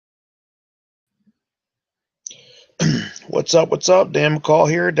What's up? What's up? Dan McCall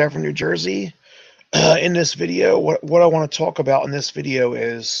here, Denver, New Jersey. In this video, what I want to talk about in this video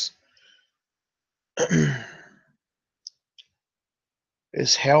is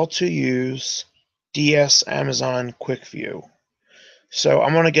is how to use DS Amazon Quick View. So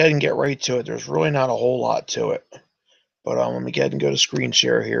I'm going to go ahead and get right to it. There's really not a whole lot to it, but let me go ahead and go to screen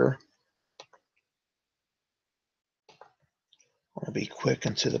share here. I want to be quick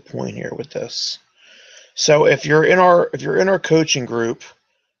and to the point here with this. So if you're in our coaching group,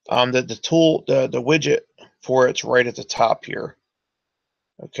 the tool, the widget for it's right at the top here.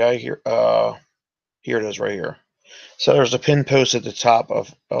 Okay, here it is right here. So there's a pin post at the top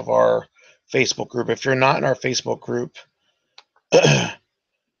of our Facebook group. If you're not in our Facebook group,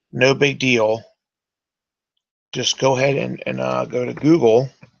 no big deal. Just go ahead and go to Google,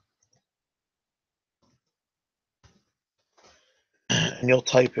 and you'll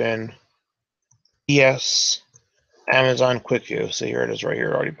type in DS Amazon Quick View. So here it is right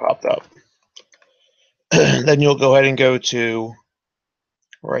here, already popped up. Then you'll go ahead and go to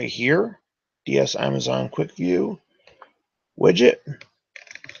right here, DS Amazon Quick View widget.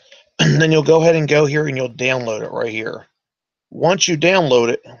 Then you'll go ahead and go here and you'll download it right here. Once you download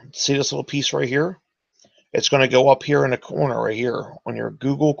it, see this little piece right here? It's going to go up here in the corner right here on your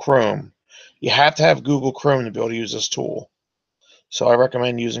Google Chrome. You have to have Google Chrome to be able to use this tool. So I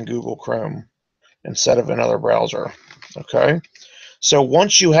recommend using Google Chrome instead of another browser. Okay. So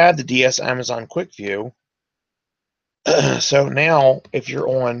once you have the DS Amazon Quick View, so now if you're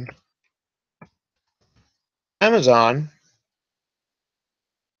on Amazon,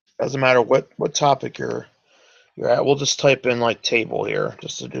 doesn't matter what topic you're at, we'll just type in like table here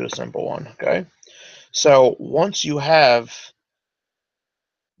just to do a simple one. Okay. So once you have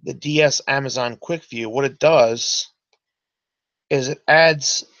the DS Amazon Quick View, what it does is it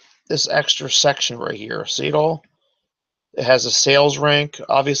adds this extra section right here. See it all? It has a sales rank.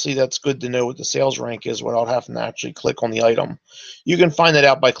 Obviously, that's good to know what the sales rank is without having to actually click on the item. You can find that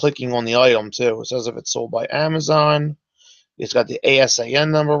out by clicking on the item too. It says if it's sold by Amazon. It's got the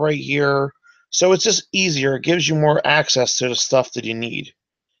ASIN number right here. So it's just easier. It gives you more access to the stuff that you need.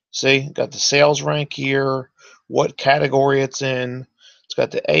 See, got the sales rank here, what category it's in. It's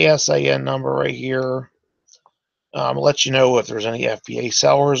got the ASIN number right here. Let you know if there's any FBA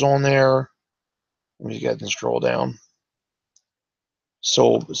sellers on there. Let me go ahead and scroll down.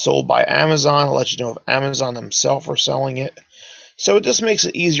 Sold by Amazon. I'll let you know if Amazon themselves are selling it. So it just makes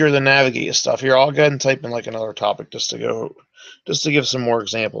it easier to navigate stuff. Here, I'll go ahead and type in like another topic just to give some more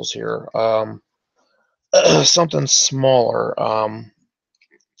examples here. Something smaller. I'll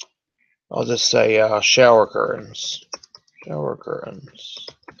just say shower curtains. Shower curtains.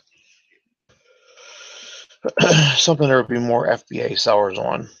 Something there would be more FBA sellers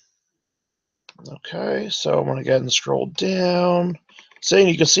on. Okay, so I'm going to go ahead and scroll down. See,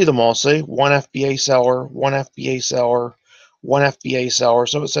 you can see them all. See, one FBA seller, one FBA seller, one FBA seller.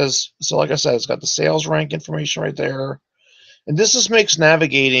 So it says, so like I said, it's got the sales rank information right there. And this just makes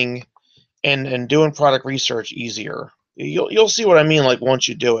navigating and doing product research easier. You'll see what I mean. Like once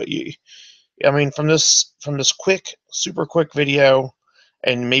you do it, I mean from this quick, super quick video,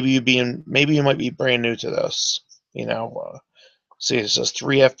 and maybe you might be brand new to this. You know, see it says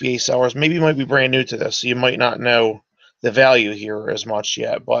 3 FBA sellers. Maybe you might be brand new to this, so you might not know the value here as much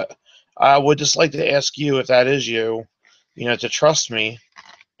yet. But I would just like to ask you, if that is you, to trust me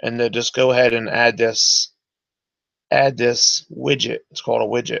and to just go ahead and add this widget. It's called a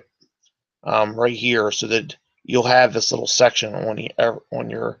widget right here, so that you'll have this little section on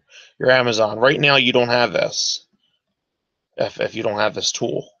your Amazon. Right now, you don't have this if you don't have this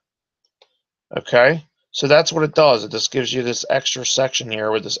tool. Okay, so that's what it does. It just gives you this extra section here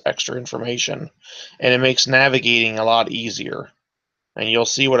with this extra information, and it makes navigating a lot easier. And you'll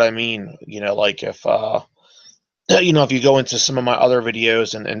see what I mean. Like if if you go into some of my other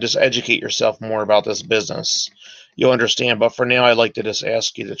videos and just educate yourself more about this business, you'll understand. But for now, I'd like to just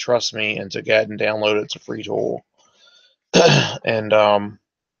ask you to trust me and to go ahead and download it. It's a free tool. And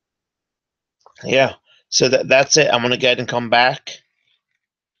yeah, so that's it. I'm going to go ahead and come back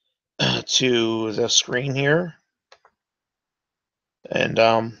to the screen here. And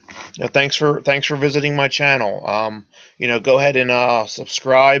thanks for visiting my channel. Go ahead and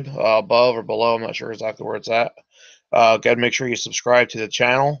subscribe above or below. I'm not sure exactly where it's at. Go ahead and make sure you subscribe to the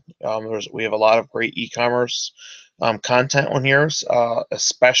channel. We have a lot of great e-commerce content on here,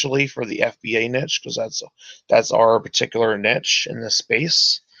 especially for the FBA niche, because that's our particular niche in this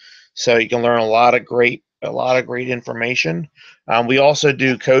space. So you can learn a lot of great information. We also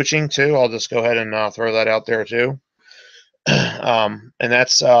do coaching too. I'll just go ahead and throw that out there too. And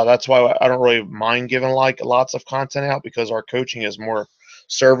that's why I don't really mind giving like lots of content out, because our coaching is more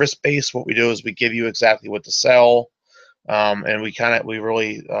service based. What we do is we give you exactly what to sell, and we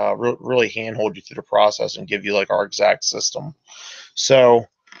really really handhold you through the process and give you like our exact system. So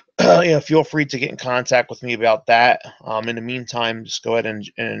feel free to get in contact with me about that. In the meantime, just go ahead and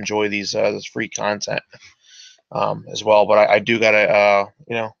enjoy this free content as well. But I do gotta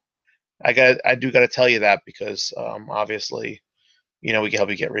I do gotta tell you that, because obviously, we can help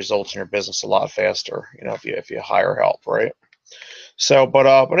you get results in your business a lot faster, if you hire help, right? So,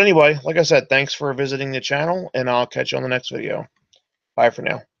 but anyway, like I said, thanks for visiting the channel, and I'll catch you on the next video. Bye for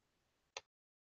now.